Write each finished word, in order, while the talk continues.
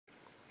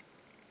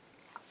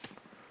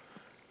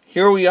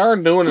here we are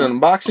doing an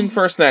unboxing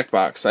for a snack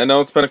box. I know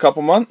it's been a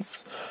couple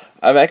months.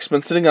 I've actually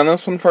been sitting on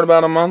this one for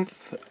about a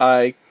month.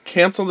 I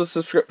canceled the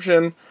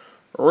subscription,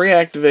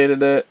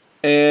 reactivated it,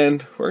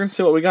 and we're going to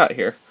see what we got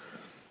here.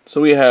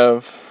 So we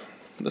have,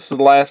 this is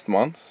last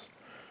month's.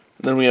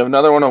 Then we have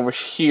another one over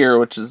here,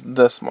 which is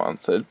this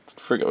month's. I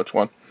forget which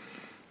one.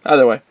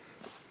 Either way.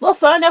 We'll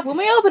find out when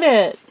we open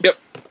it. Yep.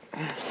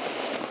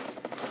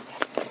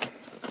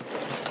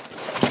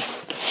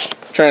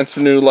 Trying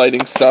some new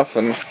lighting stuff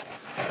and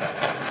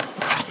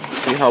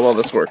see how well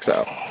this works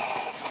out.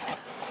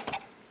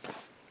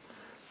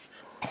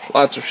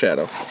 Lots of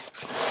shadow.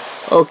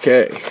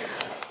 Okay.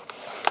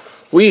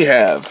 We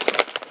have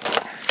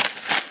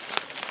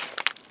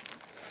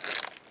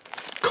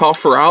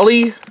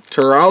Caffarali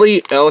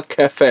Turali El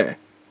Cafe.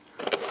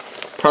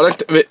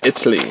 Product of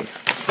Italy.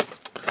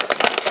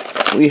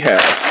 We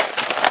have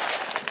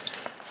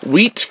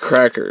wheat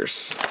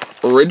crackers.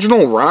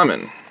 Original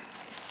ramen.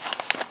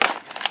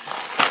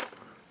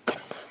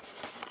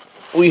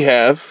 We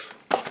have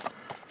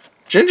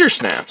ginger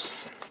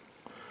snaps.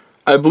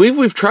 I believe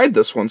we've tried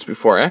this once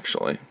before,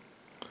 actually.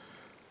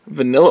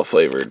 Vanilla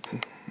flavored.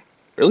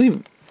 Really?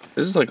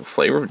 This is like a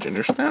flavor of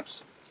ginger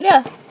snaps?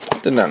 Yeah.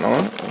 Did not know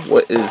it.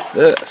 What is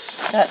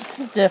this? That's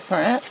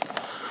different.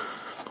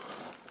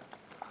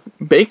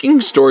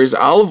 Baking Stories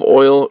olive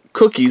oil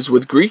cookies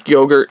with Greek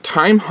yogurt,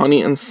 thyme,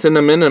 honey, and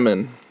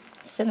cinnamon.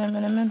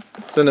 Cinnamon.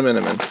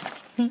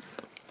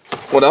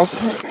 What else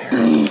is in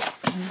here?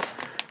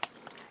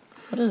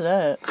 What is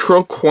that?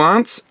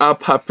 Croquants a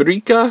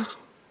paprika.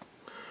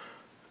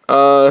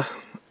 I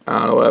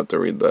don't know, I have to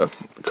read the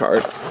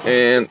card.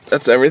 And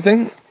that's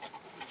everything.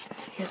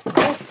 Here's the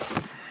book.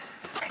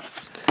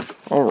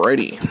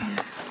 Alrighty.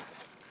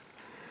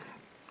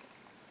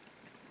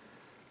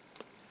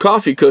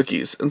 Coffee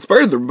cookies,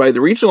 inspired by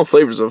the regional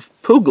flavors of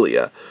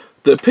Puglia,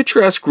 the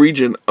picturesque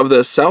region of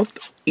the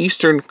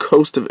southeastern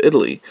coast of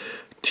Italy.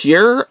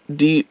 Tierra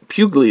di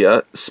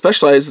Puglia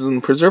specializes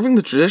in preserving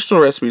the traditional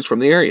recipes from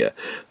the area.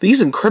 These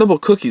incredible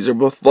cookies are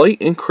both light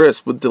and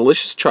crisp with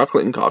delicious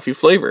chocolate and coffee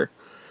flavor.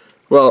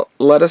 Well,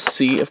 let us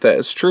see if that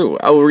is true.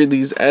 I will read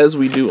these as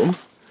we do them,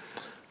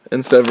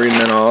 instead of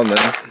reading it all and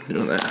then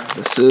doing that.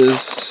 This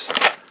is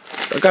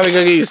coffee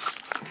cookies.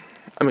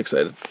 I'm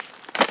excited.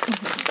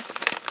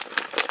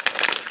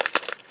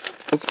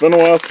 It's been a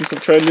while since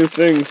I've tried new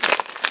things.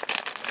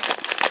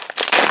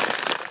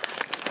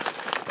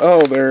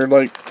 Oh,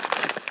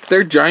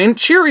 they're giant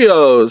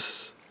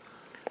Cheerios.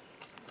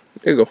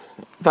 There you go.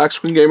 Fox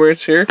Queen Gamer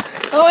is here.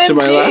 OMG. To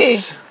my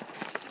left.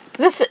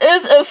 This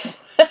is a...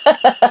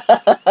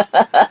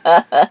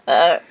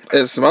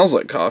 It smells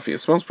like coffee. It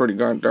smells pretty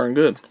darn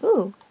good.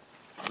 Ooh.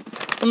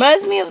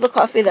 Reminds me of the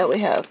coffee that we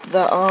have.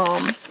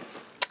 The,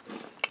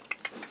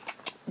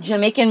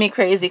 Jamaican Me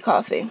Crazy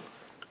coffee.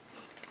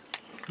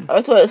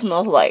 That's what it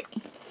smells like.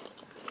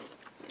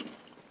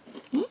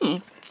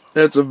 Mmm.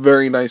 It's a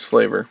very nice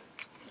flavor.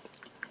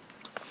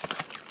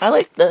 I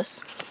like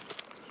this.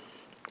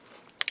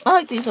 I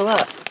like these a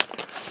lot.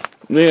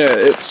 Yeah,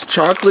 it's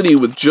chocolatey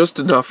with just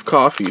enough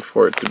coffee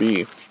for it to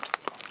be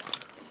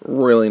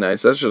really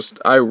nice. That's just,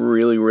 I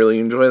really, really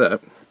enjoy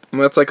that. And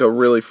that's like a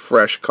really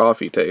fresh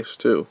coffee taste,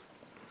 too.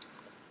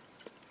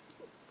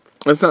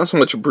 It's not so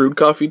much a brewed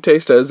coffee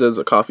taste as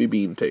a coffee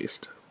bean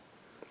taste.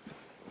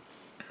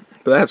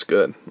 But that's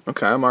good.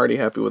 Okay, I'm already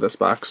happy with this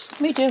box.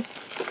 Me too.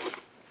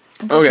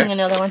 I'm okay. picking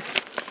another one.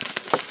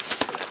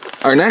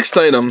 Our next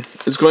item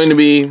is going to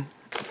be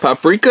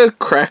paprika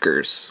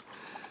crackers.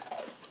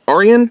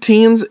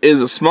 Orientines is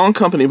a small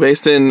company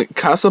based in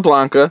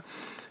Casablanca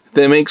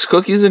that makes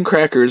cookies and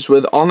crackers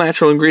with all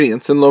natural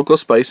ingredients and local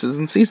spices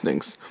and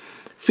seasonings.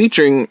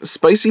 Featuring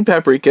spicy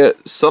paprika,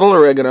 subtle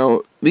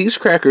oregano, these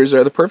crackers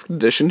are the perfect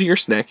addition to your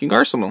snacking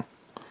arsenal.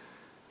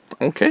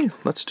 Okay,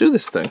 let's do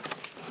this thing.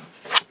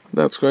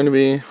 That's going to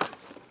be...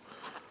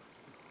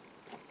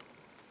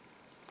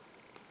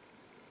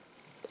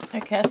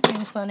 They're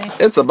casting funny.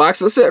 It's a box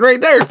that's sitting right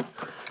there.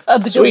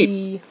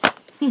 Sweet.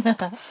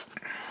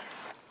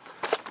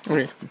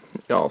 Okay,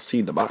 y'all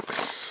see the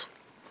box.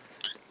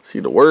 See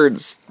the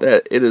words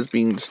that it is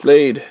being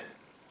displayed.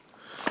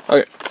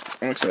 Okay,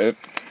 I'm excited.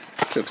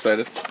 Too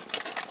excited.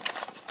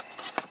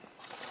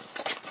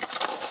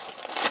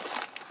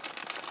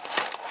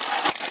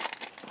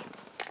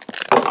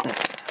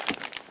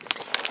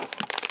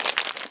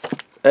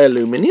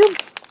 Aluminium.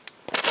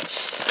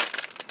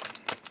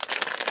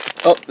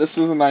 Oh, this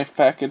is a knife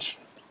package.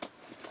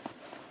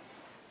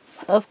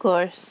 Of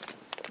course.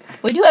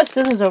 We do have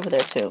scissors over there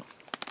too.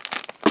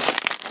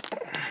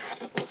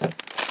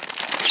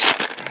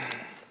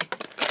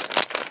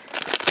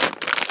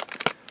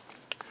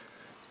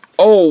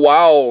 Oh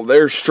wow,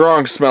 they're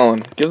strong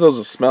smelling. Give those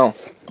a smell.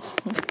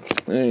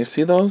 You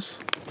see those?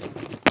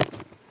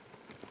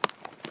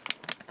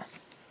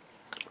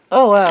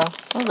 Oh wow,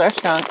 those are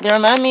strong. They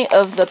remind me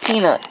of the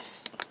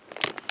peanuts.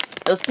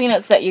 Those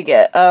peanuts that you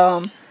get.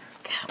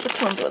 God,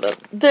 which ones are those?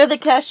 They're the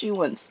cashew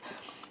ones.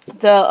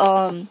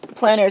 The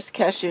Planters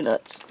cashew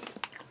nuts.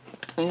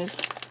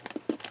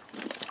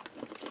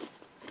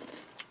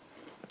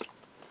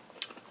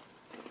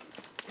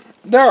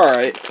 They're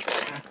alright.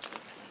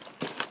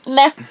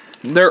 Meh.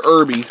 They're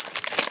herby.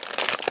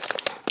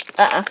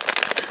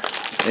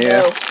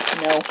 Yeah.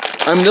 No.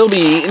 They'll be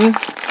eaten.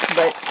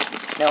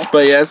 But, no.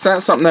 But yeah, it's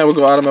not something I would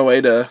go out of my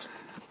way to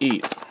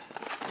eat.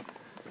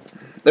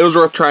 It was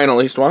worth trying at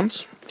least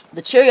once.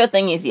 The Cheerio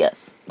thingies,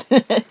 yes.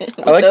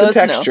 I like the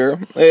texture.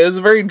 No. It's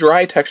a very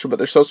dry texture, but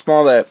they're so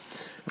small that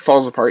it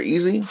falls apart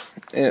easy.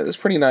 And it's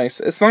pretty nice.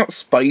 It's not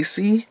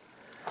spicy.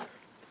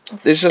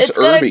 It's just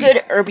herby. It's got a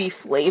good herby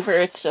flavor.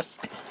 It's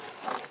just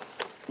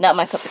not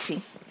my cup of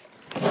tea.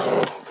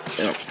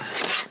 Yep.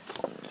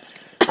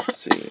 Let's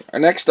see. Our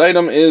next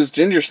item is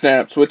ginger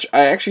snaps, which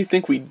I actually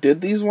think we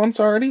did these once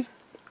already.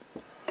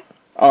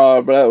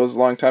 But that was a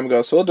long time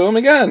ago, so we'll do them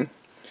again.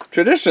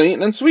 Traditionally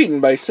eaten and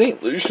sweetened by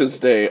St. Lucia's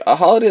Day, a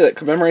holiday that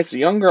commemorates a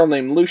young girl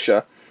named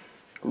Lucia,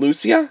 who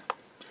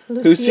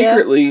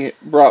secretly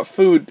brought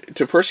food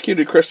to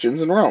persecuted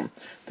Christians in Rome.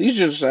 These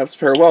ginger snaps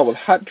pair well with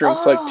hot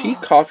drinks like tea,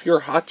 coffee,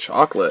 or hot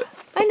chocolate.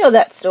 I know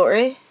that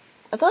story.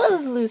 I thought it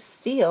was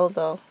Lucille,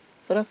 though.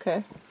 But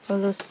okay. Or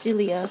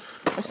Lucilia,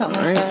 or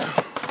something like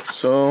that.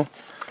 So,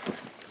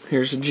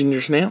 here's the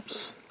ginger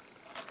snaps.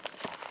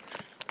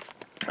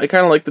 I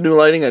kind of like the new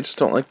lighting, I just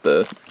don't like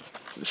the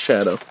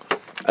shadow.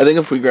 I think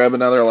if we grab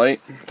another light,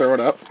 throw it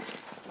up.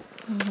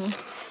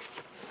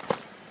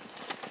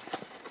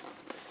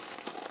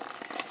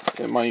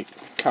 It might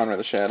counter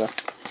the shadow.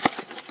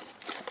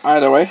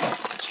 Either way,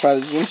 let's try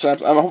the ginger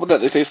snaps. I'm hoping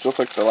that they taste just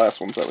like the last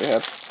ones that we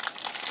had,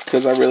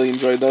 because I really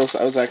enjoyed those.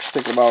 I was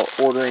actually thinking about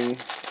ordering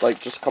like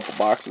just a couple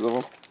boxes of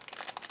them.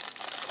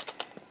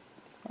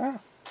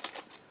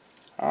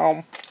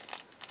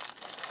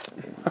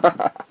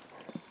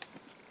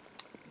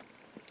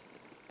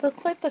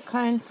 Look like the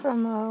kind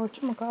from,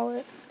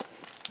 whatchamacallit.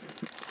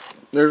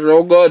 They're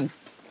so good.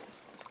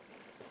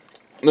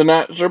 They're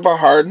not super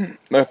hard.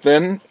 They're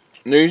thin.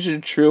 They're easy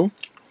to chew.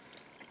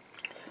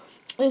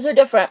 These are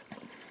different.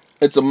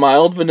 It's a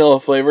mild vanilla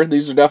flavor.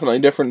 These are definitely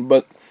different,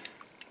 but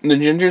the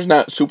ginger's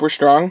not super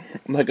strong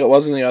like it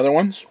was in the other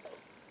ones.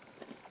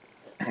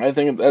 I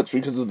think that's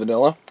because of the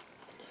vanilla.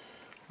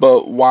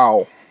 But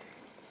wow.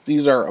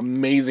 These are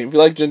amazing. If you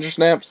like ginger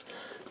snaps,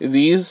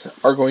 these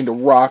are going to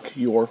rock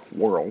your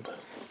world.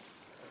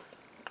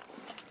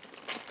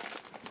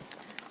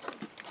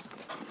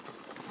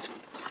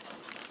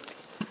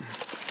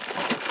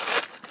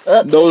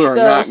 Those are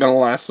not going to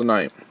last the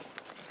night.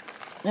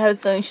 I have a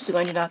feeling she's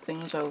going to knock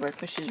things over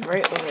because she's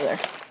right over there.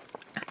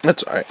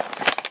 That's alright.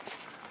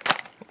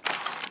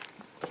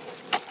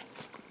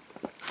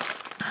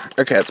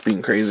 Our cat's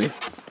being crazy.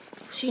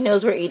 She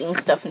knows we're eating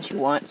stuff and she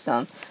wants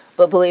some.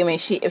 But believe me,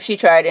 if she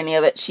tried any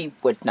of it, she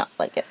would not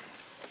like it.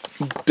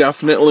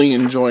 Definitely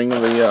enjoying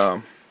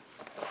the,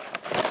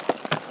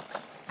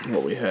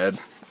 what we had.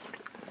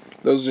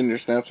 Those ginger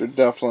snaps are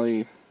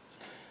definitely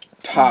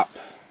top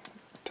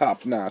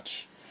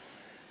notch.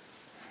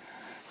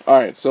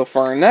 Alright, so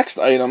for our next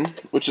item,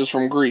 which is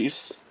from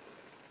Greece,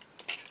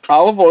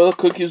 olive oil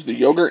cookies with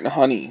yogurt and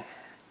honey.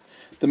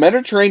 The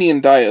Mediterranean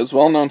diet is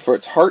well known for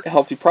its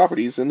heart-healthy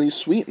properties, and these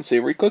sweet and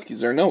savory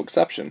cookies are no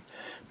exception.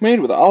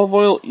 Made with olive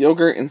oil,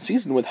 yogurt, and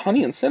seasoned with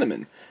honey and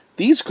cinnamon,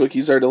 these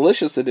cookies are a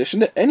delicious addition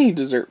to any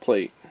dessert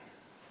plate.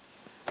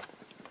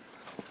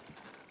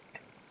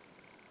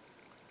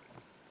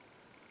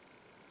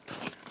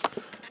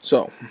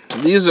 So,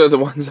 these are the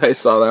ones I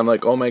saw that I'm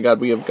like, oh my god,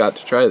 we have got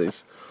to try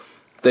these.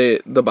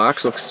 The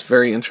box looks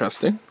very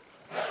interesting.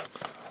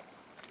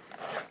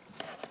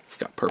 It's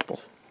got purple.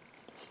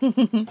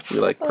 We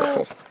like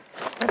purple.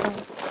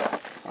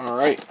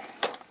 Alright.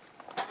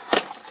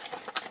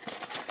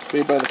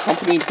 Made by the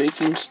company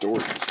Baking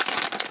Stories.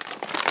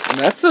 And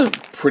that's a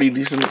pretty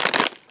decent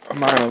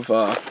amount of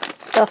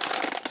stuff.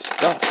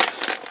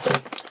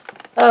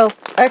 Oh,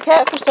 our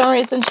cat, for some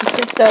reason, she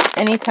freaks out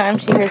anytime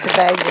she hears a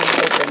bag being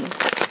opened.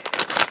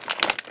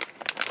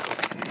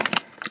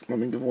 Let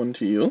me give one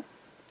to you.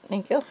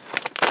 Thank you.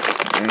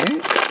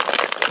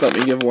 Alright. Let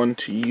me give one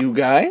to you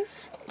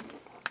guys.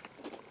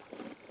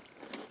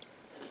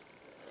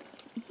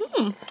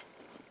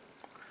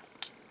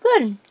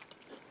 Good.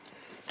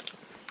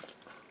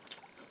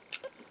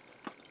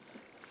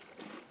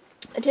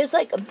 It tastes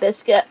like a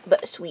biscuit,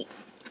 but sweet.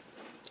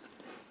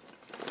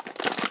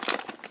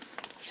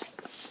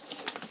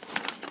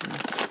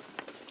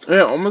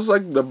 Yeah, almost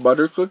like the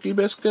butter cookie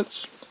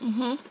biscuits.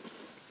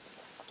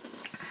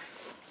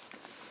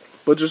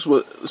 But just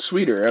with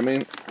sweeter. I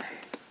mean,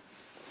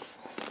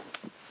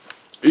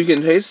 you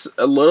can taste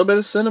a little bit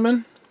of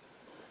cinnamon.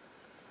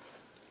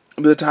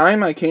 The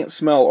thyme I can't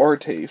smell or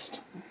taste.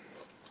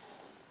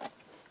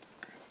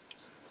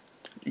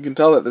 You can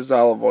tell that there's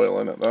olive oil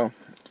in it, though.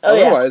 Oh,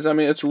 otherwise, I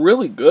mean, it's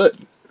really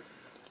good.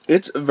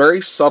 It's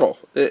very subtle.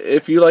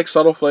 If you like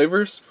subtle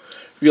flavors,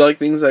 if you like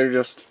things that are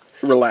just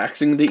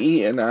relaxing to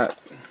eat and not,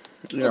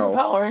 you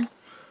know,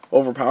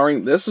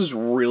 overpowering, this is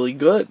really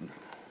good.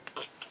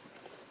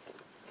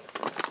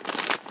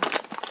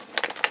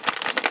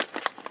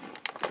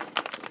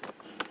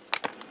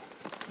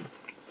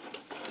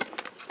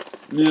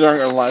 These aren't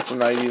going to last a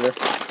night either.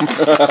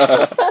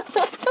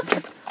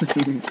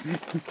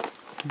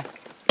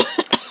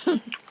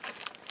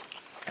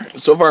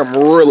 So far, I'm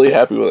really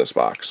happy with this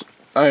box.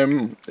 I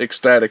am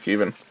ecstatic,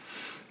 even.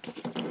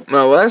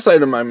 Now, the last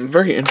item I'm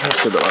very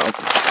interested about.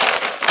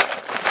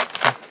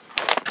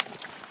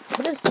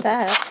 What is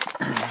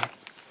that?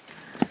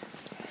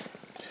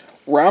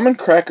 Ramen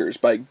crackers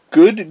by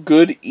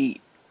Good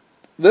Eat.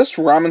 This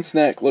ramen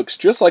snack looks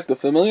just like the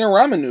familiar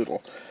ramen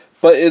noodle,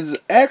 but it's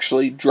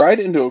actually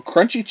dried into a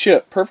crunchy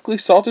chip, perfectly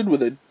salted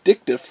with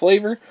addictive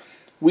flavor.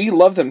 We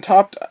love them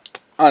topped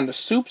onto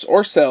soups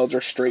or salads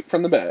or straight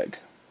from the bag.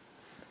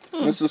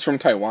 This is from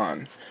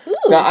Taiwan. Ooh.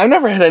 Now, I've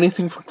never had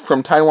anything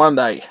from Taiwan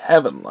that I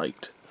haven't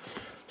liked.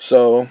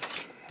 So,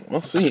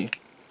 we'll see.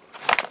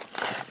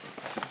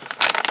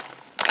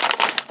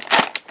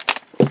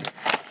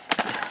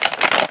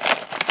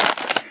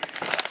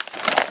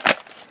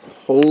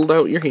 Hold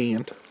out your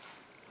hand.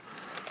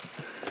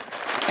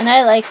 And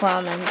I like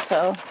ramen,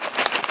 so.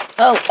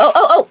 Oh!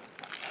 Oh!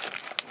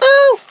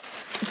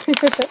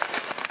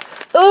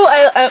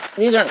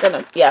 These aren't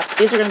gonna. Yeah,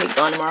 these are gonna be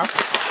gone tomorrow.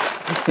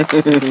 I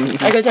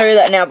can tell you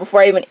that now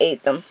before I even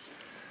ate them.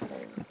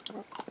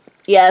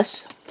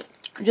 Yes.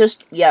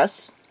 Just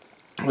yes.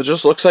 It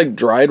just looks like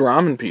dried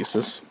ramen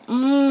pieces.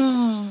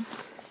 Mmm.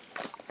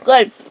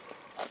 Good.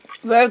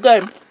 Very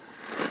good.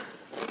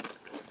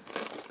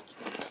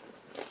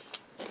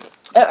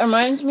 It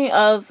reminds me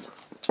of.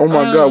 Oh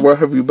my god, where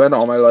have you been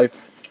all my life?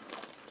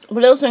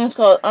 What those things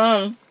called?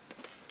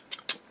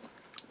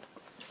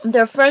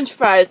 They're French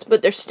fries,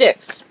 but they're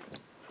sticks.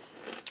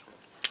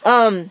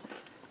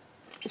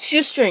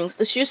 Shoestrings.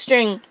 The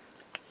shoestring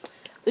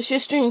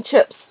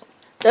chips.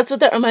 That's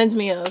what that reminds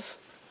me of.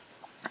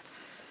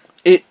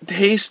 It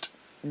tastes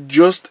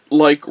just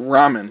like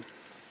ramen.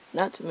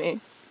 Not to me.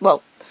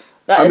 Well,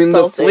 that is the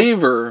salty.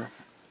 flavor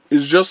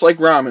is just like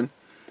ramen.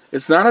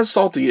 It's not as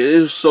salty. It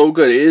is so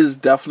good. It is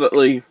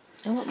definitely.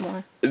 I want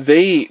more.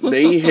 They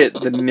hit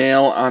the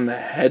nail on the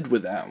head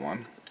with that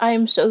one. I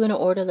am so gonna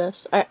order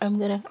this. I'm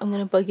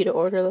gonna bug you to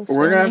order this.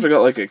 We're gonna have to get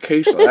like a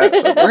case of that.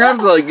 We're gonna have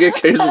to like get a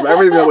case of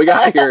everything that we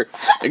got here,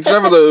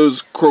 except for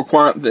those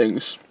croquant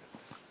things.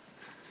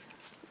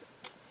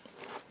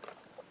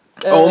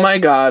 Oh my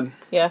god!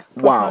 Yeah.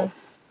 Wow.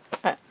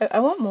 I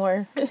want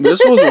more.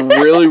 This was a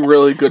really,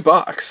 really good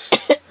box.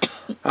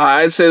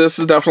 I'd say this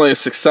is definitely a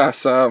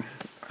success. I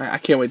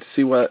can't wait to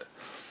see what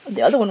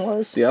the other one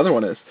was. The other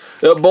one is.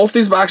 Both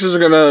these boxes are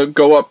going to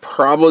go up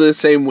probably the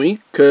same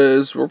week,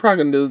 because we're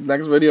probably going to do the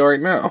next video right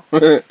now.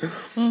 But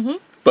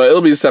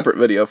it'll be a separate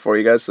video for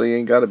you guys, so you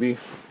ain't got to be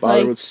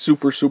bothered with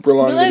super, super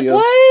long videos.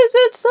 Why is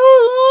it so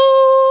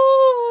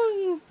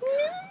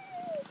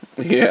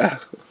long? Yeah.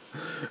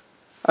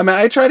 I mean,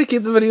 I try to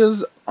keep the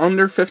videos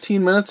under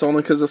 15 minutes,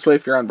 only because this way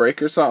if you're on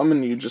break or something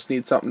and you just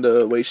need something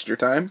to waste your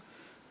time,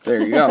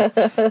 there you go.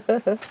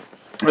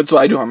 That's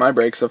what I do on my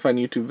breaks. I find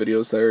YouTube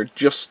videos that are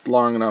just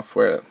long enough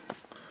where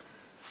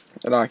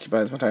it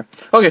occupies my time.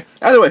 Okay,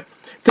 either way,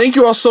 thank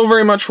you all so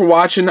very much for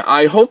watching.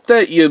 I hope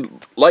that you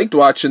liked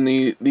watching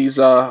these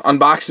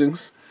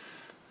unboxings.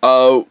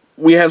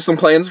 We have some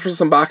plans for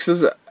some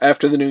boxes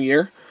after the new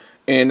year,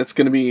 and it's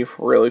going to be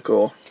really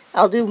cool.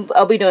 I'll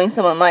be doing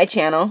some on my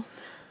channel.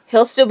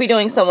 He'll still be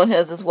doing some on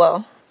his as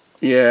well.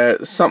 Yeah,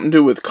 something to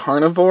do with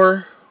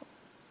carnivore.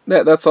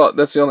 That's all.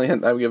 That's the only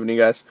hint I've given you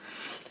guys.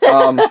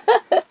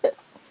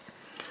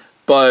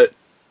 But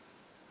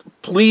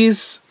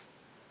please,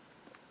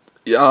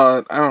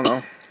 I don't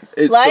know.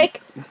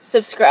 Like,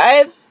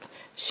 subscribe,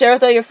 share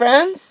with all your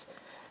friends,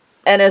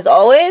 and as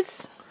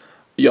always,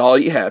 y'all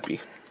eat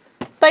happy.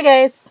 Bye,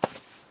 guys.